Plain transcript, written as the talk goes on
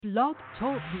Blog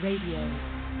Talk Radio.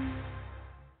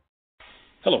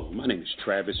 Hello, my name is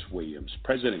Travis Williams,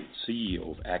 President and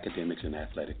CEO of Academics and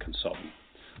Athletic Consulting,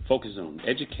 focusing on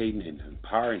educating and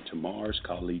empowering tomorrow's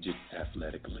collegiate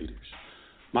athletic leaders.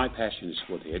 My passion is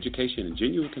for the education and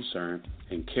genuine concern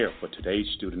and care for today's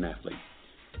student athlete.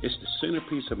 It's the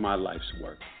centerpiece of my life's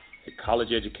work. A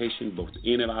college education, both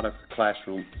in and out of the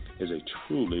classroom, is a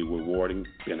truly rewarding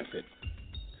benefit.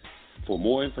 For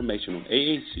more information on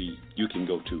AAC, you can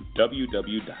go to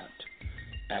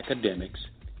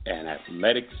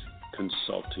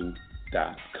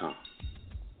www.academicsandathleticsconsulting.com.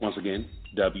 Once again,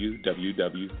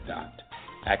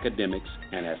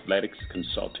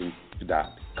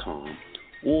 www.academicsandathleticsconsulting.com.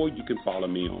 Or you can follow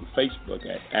me on Facebook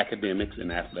at Academics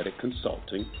and Athletic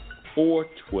Consulting or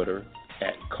Twitter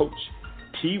at Coach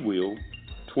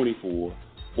TWill24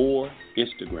 or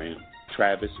Instagram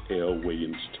Travis L.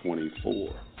 Williams 24.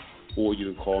 Or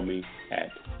you can call me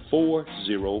at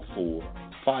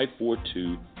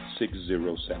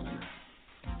 404-542-6079.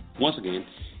 Once again,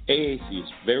 AAC is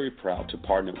very proud to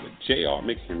partner with J.R.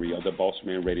 McHenry of the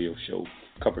Bossman Radio Show,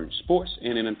 covering sports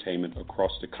and entertainment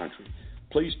across the country.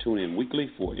 Please tune in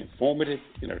weekly for informative,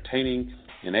 entertaining,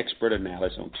 and expert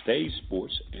analysis on today's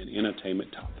sports and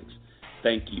entertainment topics.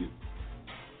 Thank you.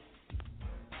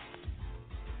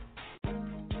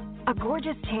 A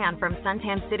gorgeous tan from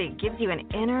Suntan City gives you an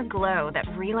inner glow that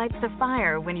relights the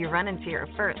fire when you run into your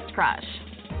first crush.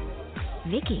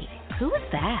 Vicky, who was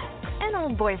that? An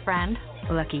old boyfriend.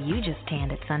 Lucky you just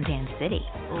tanned at Suntan City.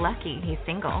 Lucky he's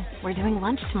single. We're doing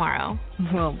lunch tomorrow.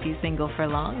 Won't be single for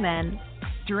long then.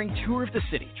 During Tour of the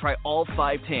City, try all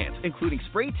 5 tans, including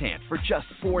spray tan, for just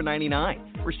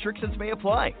 $4.99. Restrictions may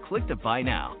apply. Click to buy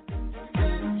now.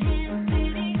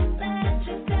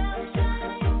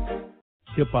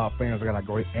 Hip-hop fans, I got a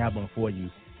great album for you.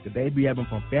 The debut album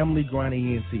from Family Grind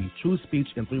ENT, True Speech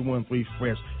and 313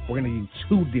 Fresh. We're going to give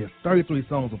you 2 discs, 33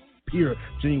 songs of pure,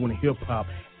 genuine hip-hop.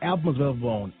 Album is available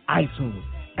on iTunes,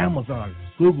 Amazon,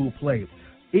 Google Play,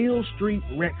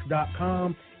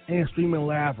 illstreetrex.com, and streaming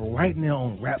live right now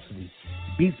on Rhapsody,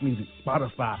 Beats Music,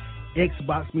 Spotify,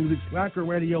 Xbox Music, Slacker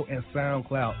Radio, and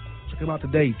SoundCloud. Check them out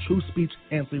today, True Speech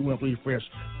and 313 Fresh,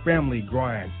 Family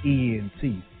Grind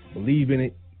ENT. Believe in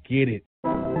it, get it.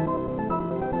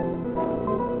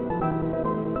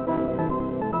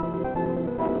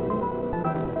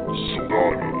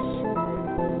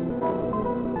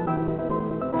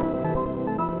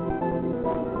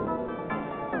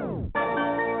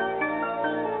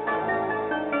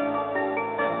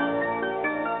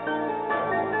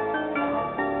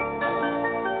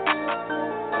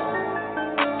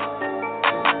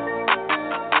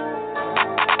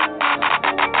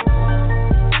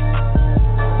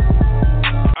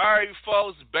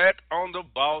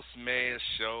 Bossman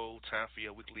Show. Time for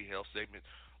your weekly health segment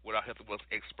with our health and wellness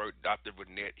expert, Dr.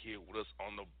 Burnett, here with us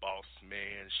on the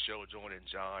Bossman Show, joining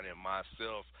John and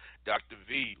myself. Dr.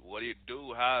 V, what do you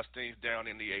do? How's things down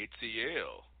in the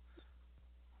ATL?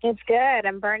 It's good.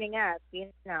 I'm burning up,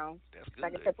 you know. That's good.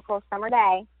 Like a typical summer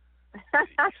day.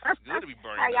 It's good to be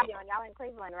burning How are y'all up. doing? Y'all in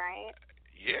Cleveland, right?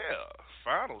 Yeah,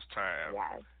 finals time.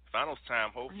 Yes. Finals time.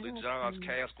 Hopefully John's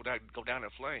Cavs go down in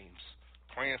flames.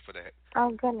 Praying for that. Oh,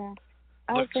 goodness.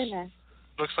 Goodness.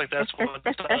 Looks like that's what's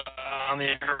on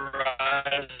the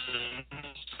horizon.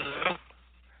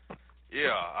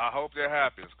 Yeah, I hope that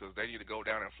happens because they need to go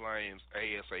down in flames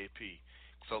ASAP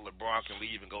so LeBron can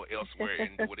leave and go elsewhere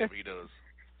and do whatever he does.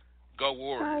 Go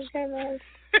Warriors. Oh, goodness.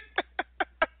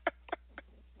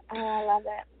 Oh, I love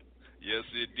it. Yes,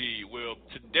 indeed. Well,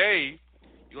 today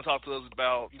you're going to talk to us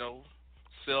about,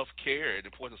 self-care, the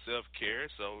importance of self-care.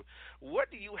 So what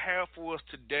do you have for us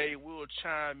today? We'll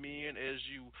chime in as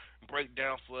you break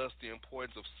down for us the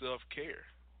importance of self-care.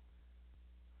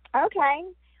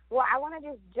 Okay. Well, I want to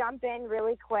just jump in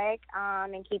really quick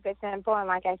and keep it simple. And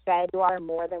like I said, you are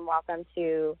more than welcome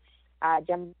to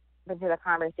jump into the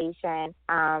conversation,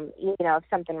 if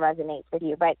something resonates with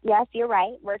you. But, yes, you're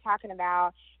right. We're talking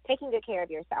about taking good care of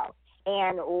yourself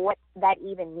and what that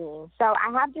even means. So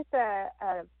I have just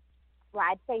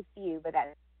I'd say few, but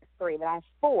that's 3, but I have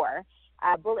 4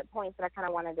 bullet points that I kind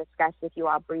of want to discuss with you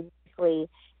all briefly,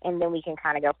 and then we can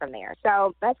kind of go from there.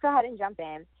 So let's go ahead and jump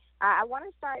in. I want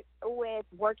to start with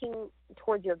working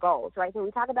towards your goals, right? So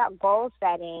we talk about goal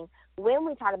setting. When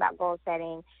we talk about goal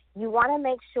setting, you want to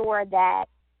make sure that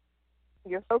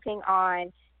you're focusing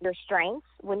on your strengths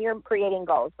when you're creating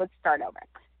goals. Let's start over.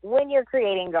 When you're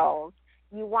creating goals,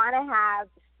 you want to have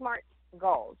SMART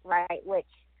goals, right, which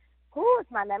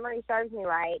if my memory serves me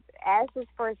right, S is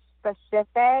for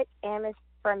specific, M is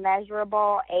for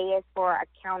measurable, A is for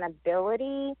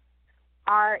accountability,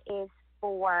 R is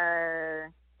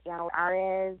for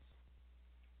R is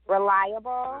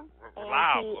reliable,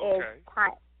 and T is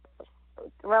okay.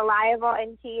 reliable,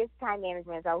 and T is time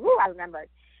management. So, I remembered.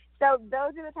 So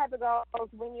those are the type of goals.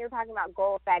 When you're talking about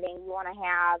goal setting, you want to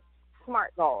have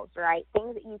SMART goals, right?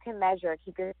 Things that you can measure,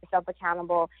 keep yourself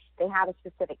accountable. They have a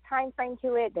specific time frame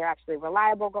to it. They're actually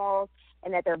reliable goals,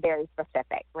 and that they're very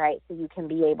specific, right? So you can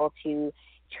be able to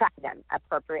track them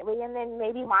appropriately and then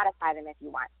maybe modify them if you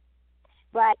want.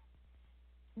 But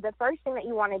the first thing that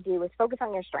you want to do is focus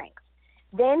on your strengths.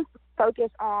 Then focus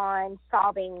on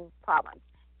solving problems.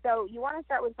 So you want to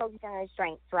start with focusing on your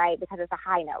strengths, right, because it's a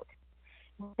high note.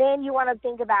 Then you want to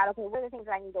think about, okay, what are the things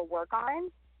that I need to work on,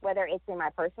 whether it's in my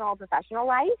personal or professional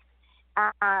life.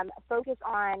 Focus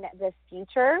on the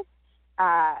future,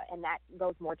 and that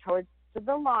goes more towards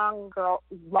the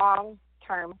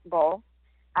long-term goal.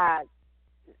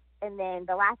 And then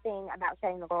the last thing about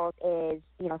setting the goals is,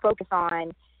 focus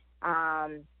on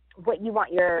what you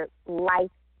want your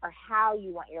life or how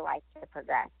you want your life to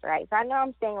progress, right? So I know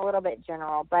I'm staying a little bit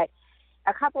general, but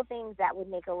a couple things that would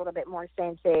make a little bit more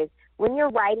sense is when you're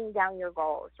writing down your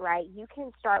goals, right, you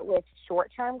can start with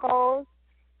short-term goals,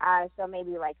 so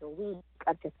maybe like a week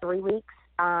up to 3 weeks.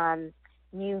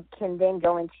 You can then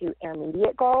go into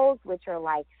intermediate goals, which are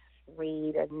like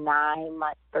 3 to 9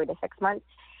 months, 3 to 6 months.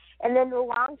 And then the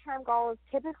long-term goals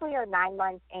typically are 9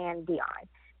 months and beyond.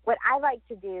 What I like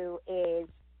to do is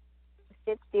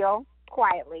sit still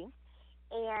quietly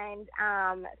and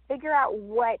figure out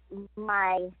what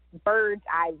my bird's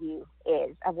eye view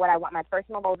is of what I want my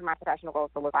personal goals and my professional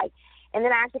goals to look like. And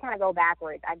then I actually kind of go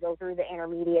backwards. I go through the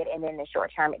intermediate and then the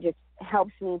short term. It just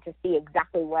helps me to see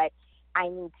exactly what I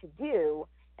need to do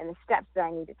and the steps that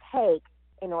I need to take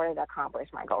in order to accomplish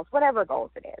my goals, whatever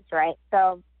goals it is, right?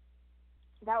 So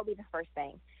that would be the first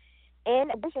thing. In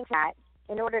addition to that,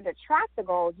 in order to track the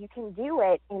goals, you can do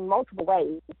it in multiple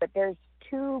ways, but there's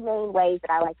 2 main ways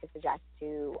that I like to suggest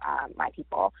to my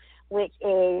people, which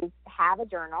is have a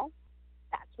journal.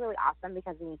 That's really awesome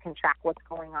because then you can track what's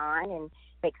going on and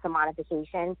make some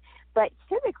modifications. But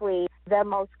typically, the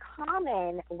most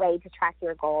common way to track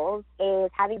your goals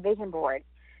is having vision boards.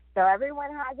 So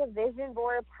everyone has a vision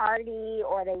board party,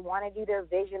 or they want to do their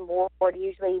vision board.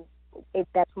 Usually,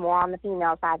 that's more on the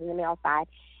female side than the male side.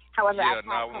 However, I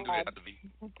won't do that to be.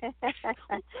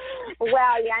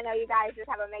 Well, yeah, I know you guys just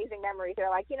have amazing memories. They're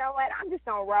like, you know what? I'm just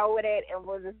gonna roll with it, and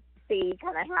we'll just see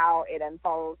kind of how it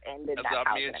unfolds. And then that's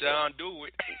how me and John do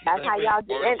it. That's how y'all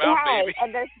do it.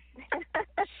 And there's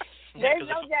there's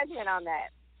no if, judgment on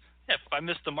that. Yeah, if I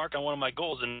miss the mark on one of my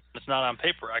goals and it's not on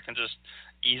paper, I can just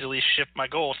easily shift my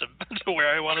goal to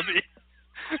where I want to be.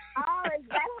 Oh, is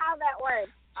that how that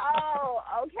works? Oh,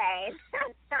 okay.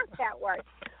 That's not how that works.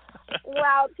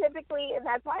 Well, typically,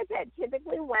 that's why I said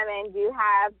typically women do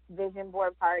have vision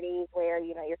board parties where,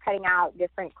 you're cutting out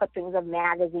different clippings of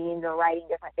magazines or writing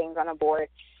different things on a board,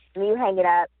 and you hang it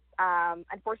up.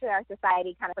 Unfortunately, our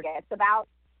society kind of forgets about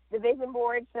the vision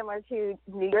board, similar to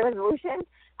New Year's resolution,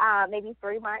 maybe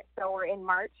 3 months or in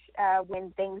March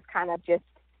when things kind of just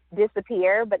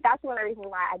disappear. But that's one reason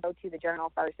why I go to the journal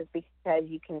first, is because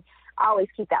you can always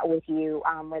keep that with you,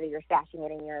 whether you're stashing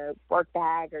it in your work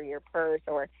bag or your purse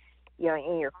or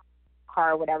in your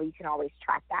car or whatever. You can always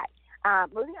track that.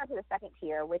 Moving on to the second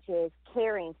tier, which is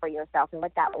caring for yourself and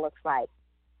what that looks like.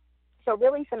 So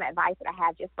really some advice that I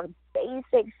have just for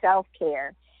basic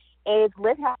self-care is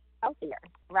live healthier,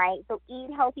 right? So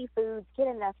eat healthy foods, get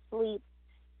enough sleep,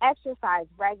 exercise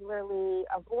regularly,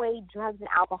 avoid drugs and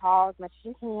alcohol as much as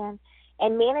you can,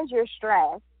 and manage your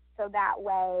stress so that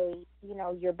way,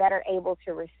 you're better able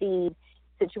to receive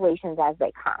situations as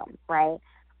they come, right?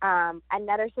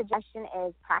 Another suggestion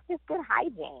is practice good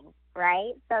hygiene,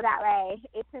 right? So that way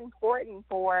it's important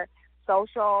for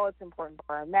social, it's important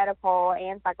for medical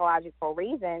and psychological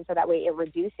reasons, so that way it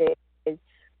reduces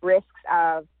risks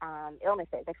of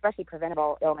illnesses, especially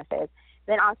preventable illnesses.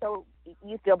 Then also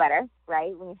you feel better,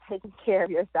 right, when you're taking care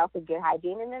of yourself with good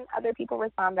hygiene, and then other people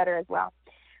respond better as well.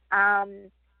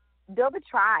 Build a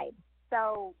tribe.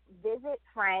 So visit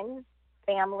friends,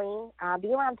 family,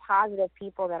 be around positive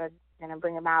people that are going to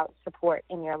bring about support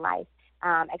in your life,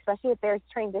 especially if there's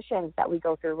transitions that we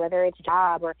go through, whether it's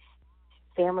job or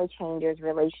family changes,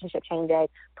 relationship changes,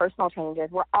 personal changes.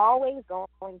 We're always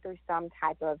going through some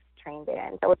type of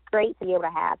transition. So it's great to be able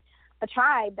to have a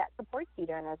tribe that supports you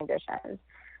during those conditions.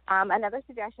 Another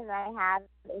suggestion that I have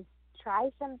is try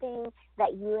something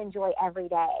that you enjoy every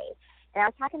day. And I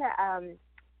was talking to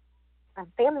a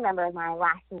family member of mine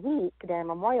last week during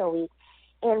Memorial Week,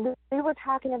 and we were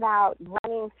talking about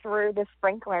running through the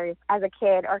sprinklers as a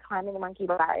kid or climbing the monkey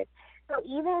bars. So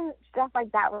even stuff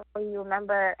like that where you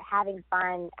remember having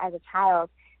fun as a child,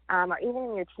 or even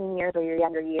in your teen years or your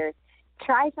younger years,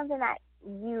 try something that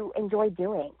you enjoy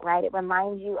doing, right? It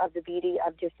reminds you of the beauty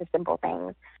of just the simple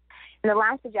things. And the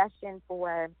last suggestion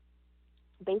for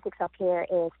basic self-care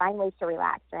is find ways to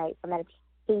relax, right? So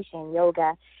meditation,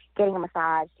 yoga, getting a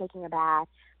massage, taking a bath,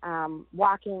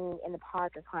 walking in the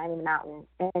park or climbing the mountain,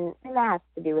 and that has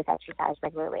to do with exercise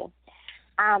regularly.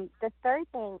 The third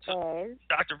thing is...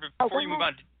 Doctor, before you move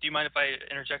on, do you mind if I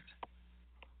interject?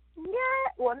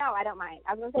 Yeah, well, no, I don't mind.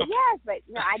 I was going to say yes, but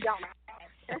no, I don't mind.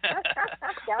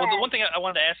 Well, the one thing I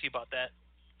wanted to ask you about that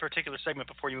particular segment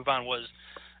before you move on was,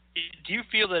 do you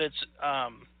feel that it's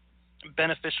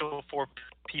beneficial for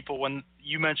people when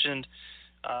you mentioned,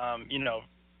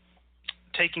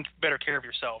 taking better care of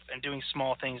yourself and doing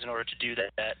small things in order to do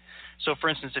that? So, for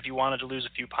instance, if you wanted to lose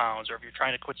a few pounds, or if you're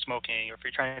trying to quit smoking, or if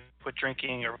you're trying to quit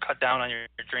drinking or cut down on your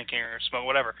drinking or smoke,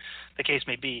 whatever the case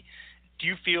may be, do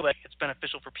you feel like it's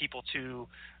beneficial for people to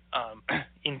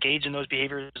engage in those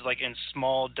behaviors like in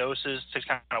small doses to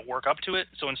kind of work up to it?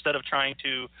 So instead of trying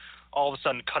to all of a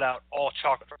sudden cut out all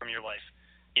chocolate from your life,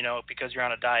 because you're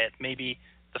on a diet, maybe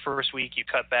the first week you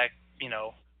cut back,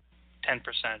 10%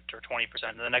 or 20%,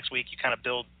 and the next week you kind of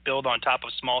build on top of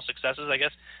small successes, I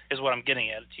guess, is what I'm getting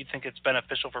at. Do you think it's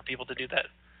beneficial for people to do that?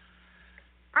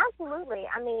 Absolutely.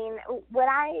 I mean, what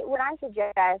I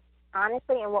suggest,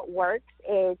 honestly, and what works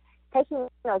is taking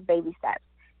those baby steps.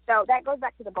 So that goes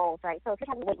back to the goals, right? So if you're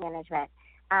having weight management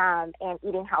and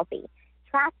eating healthy,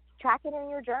 track it in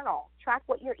your journal. Track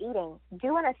what you're eating.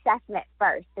 Do an assessment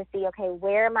first to see, okay,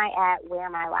 where am I at? Where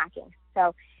am I lacking?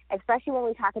 So especially when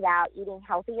we talk about eating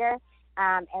healthier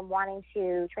and wanting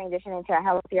to transition into a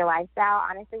healthier lifestyle,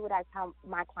 honestly, what I tell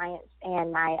my clients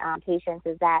and my patients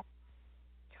is that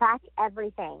track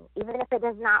everything. Even if it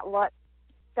does not look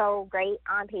so great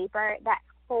on paper, that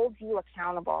holds you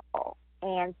accountable.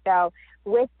 And so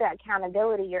with the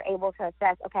accountability, you're able to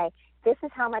assess, okay, this is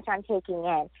how much I'm taking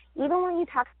in. Even when you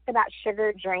talk about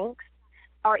sugar drinks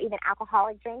or even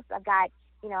alcoholic drinks, I've got,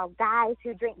 guys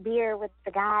who drink beer with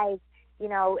the guys,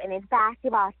 and it's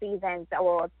basketball season, so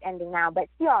well, it's ending now. But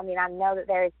still, I know that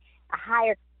there's a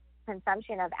higher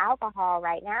consumption of alcohol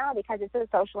right now because it's a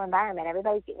social environment.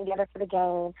 Everybody's getting together for the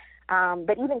game.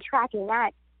 But even tracking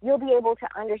that, you'll be able to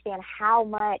understand how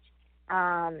much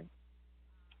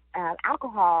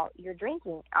alcohol you're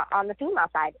drinking. On the female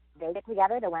side, they get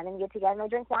together, the women get together, and they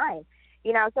drink wine.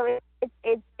 So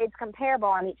it's comparable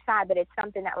on each side, but it's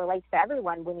something that relates to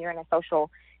everyone when you're in a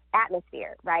social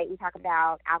atmosphere, right? We talk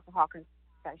about alcohol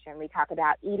consumption. We talk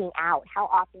about eating out. How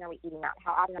often are we eating out?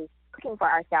 How often are we cooking for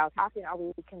ourselves? How often are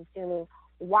we consuming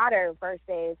water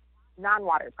versus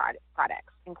non-water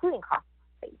products, including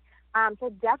coffee? So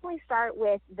definitely start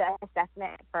with the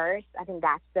assessment first. I think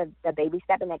that's the baby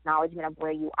step and acknowledgement of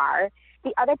where you are.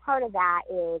 The other part of that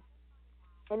is,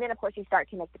 and then, of course, you start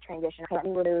to make the transition. Okay, let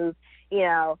me remove,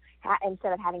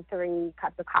 instead of having 3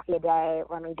 cups of coffee a day,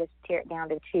 let me just tear it down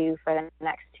to 2 for the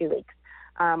next 2 weeks.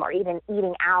 Or even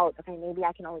eating out. Okay, maybe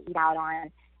I can only eat out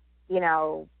on,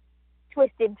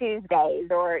 Twisted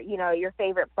Tuesdays or, your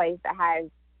favorite place that has,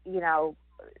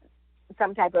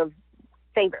 some type of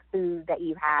favorite food that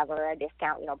you have or a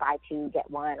discount, buy 2,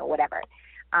 get 1 or whatever.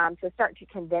 So start to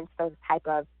condense those type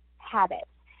of habits.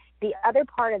 The other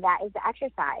part of that is the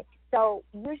exercise. So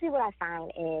usually what I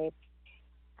find is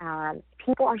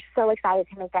people are so excited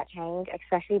to make that change,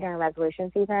 especially during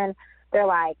resolution season. They're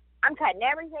like, I'm cutting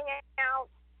everything out.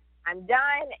 I'm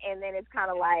done. And then it's kind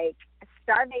of like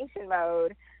starvation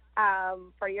mode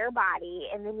for your body.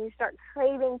 And then you start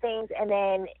craving things. And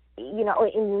then, and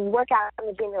you work out in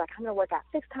the gym. You're like, I'm going to work out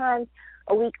 6 times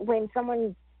a week when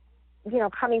someone's,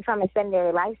 coming from a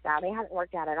sedentary lifestyle. They haven't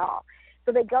worked out at all.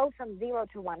 So they go from 0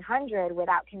 to 100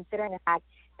 without considering the fact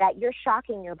that you're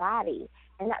shocking your body.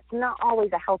 And that's not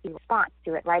always a healthy response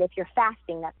to it, right? If you're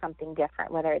fasting, that's something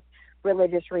different, whether it's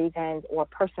religious reasons or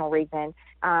personal reasons.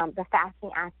 The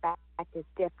fasting aspect is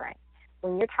different.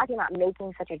 When you're talking about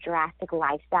making such a drastic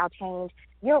lifestyle change,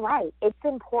 you're right. It's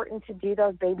important to do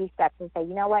those baby steps and say,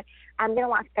 you know what, I'm going to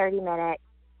walk 30 minutes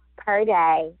per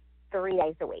day, 3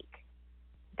 days a week.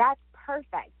 That's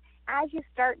perfect. As you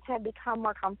start to become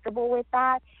more comfortable with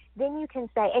that, then you can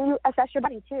say, and you assess your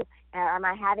body too. Am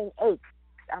I having aches?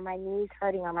 Are my knees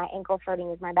hurting? Are my ankles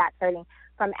hurting? Is my back hurting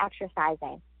from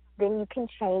exercising? Then you can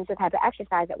change the type of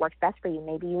exercise that works best for you.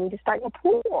 Maybe you need to start in a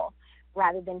pool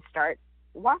rather than start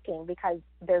walking because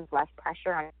there's less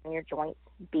pressure on your joints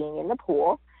being in the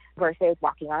pool versus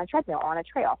walking on a treadmill or on a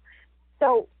trail.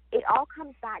 So it all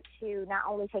comes back to not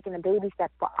only taking the baby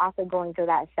steps, but also going through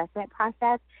that assessment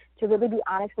process to really be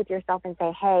honest with yourself and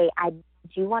say, hey, I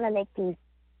do want to make these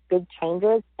big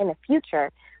changes in the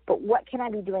future, but what can I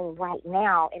be doing right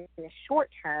now in the short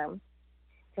term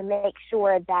to make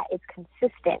sure that it's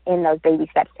consistent in those baby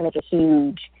steps to make a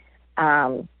huge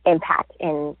impact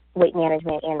in weight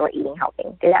management and or eating healthy.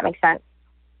 Does that make sense?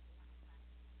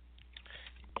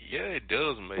 Yeah, it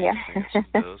does make sense. It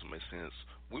does make sense.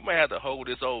 We might have to hold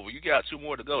this over. You got 2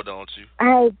 more to go, don't you?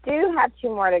 I do have 2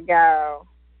 more to go.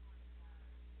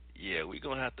 Yeah, we're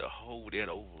going to have to hold that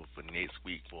over for next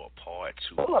week for a part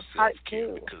 2 of self-care, part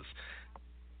 2. because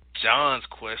John's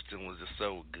question was just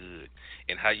so good,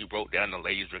 and how you broke down the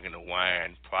ladies drinking the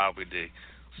wine, probably the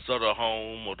Sutter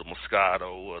Home or the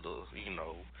Moscato or the,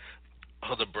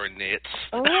 other Burnett's.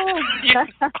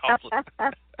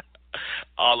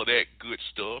 All of that good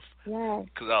stuff. Yes.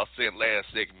 Because I was saying last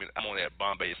segment, I'm on that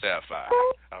Bombay Sapphire.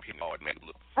 I'm hitting all that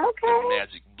blue. Okay. The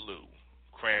Magic Blue,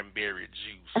 cranberry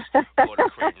juice, or the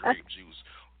cranberry juice,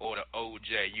 or the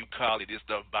OJ. You call it, it's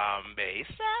the Bombay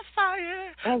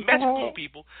Sapphire. Okay. Magic Blue,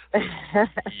 people.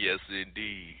 Yes,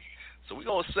 indeed. So we're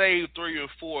going to save 3 or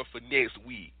 4 for next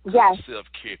week. Yes.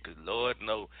 Self-care, because Lord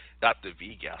knows Dr.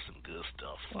 V got some good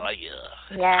stuff for you.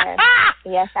 Yes.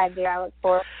 Yes, I do. I look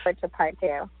forward to part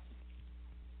 2.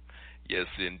 Yes,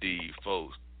 indeed,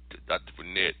 folks. Dr.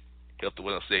 Burnett, Health and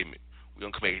Wellness Segment. We're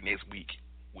going to come back next week.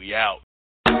 We out.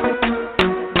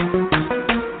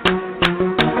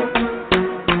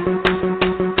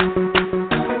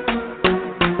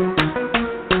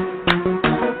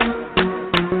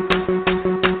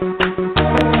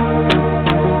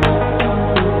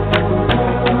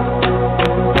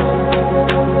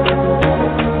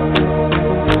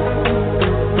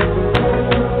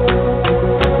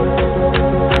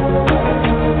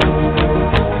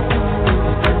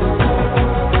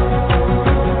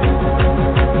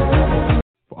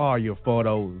 Your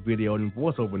photos, video, and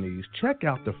voiceover needs, check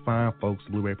out the fine folks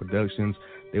at Blueberry Productions.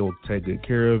 They will take good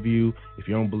care of you. If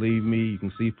you don't believe me, you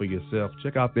can see for yourself.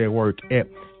 Check out their work at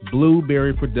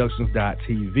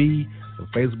blueberryproductions.tv, the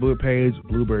Facebook page,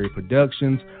 Blueberry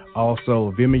Productions, also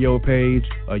a Vimeo page,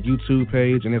 a YouTube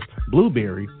page, and it's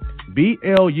Blueberry,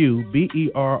 Bluberry,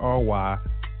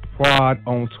 Prod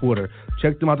on Twitter.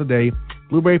 Check them out today.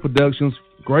 Blueberry Productions,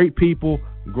 great people,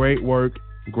 great work,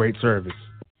 great service.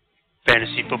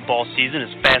 Fantasy football season is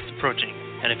fast approaching,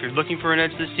 and if you're looking for an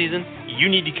edge this season, you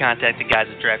need to contact the guys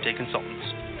at Draft Day Consultants.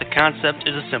 The concept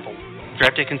is a simple one.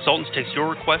 Draft Day Consultants takes your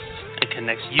requests and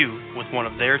connects you with one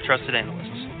of their trusted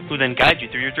analysts, who then guide you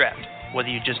through your draft, whether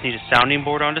you just need a sounding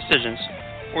board on decisions,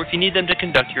 or if you need them to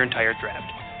conduct your entire draft.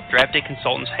 Draft Day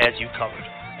Consultants has you covered.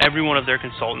 Every one of their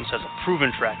consultants has a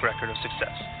proven track record of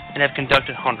success, and have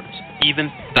conducted hundreds, even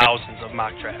thousands of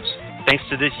mock drafts. Thanks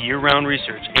to this year-round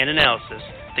research and analysis,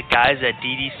 the guys at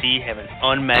DDC have an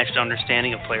unmatched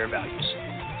understanding of player values.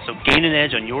 So gain an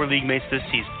edge on your league mates this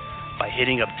season by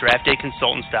hitting up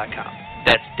draftdayconsultants.com.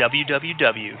 That's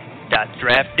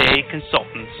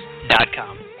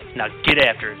www.draftdayconsultants.com. Now get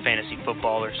after it, fantasy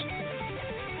footballers.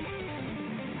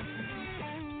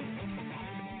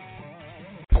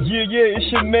 Yeah,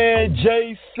 it's your man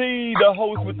JC, the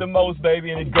host with the most,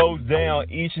 baby, and it goes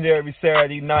down each and every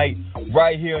Saturday night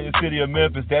right here in the city of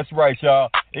Memphis. That's right,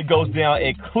 y'all. It goes down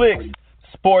at Clicks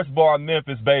Sports Bar,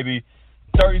 Memphis, baby.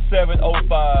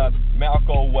 3705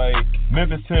 Malco Way,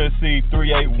 Memphis, Tennessee,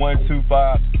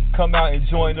 38125. Come out and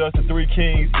join us, the Three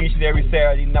Kings, each and every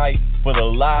Saturday night for the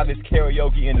livest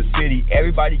karaoke in the city.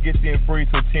 Everybody gets in free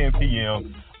till 10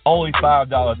 p.m. Only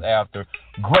 $5 after.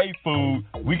 Great food.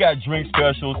 We got drink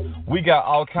specials. We got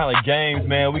all kind of games,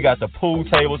 man. We got the pool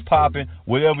tables popping.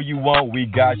 Whatever you want, we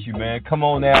got you, man. Come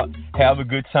on out. Have a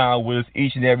good time with us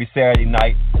each and every Saturday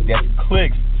night. That's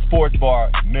Clicks Sports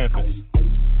Bar, Memphis.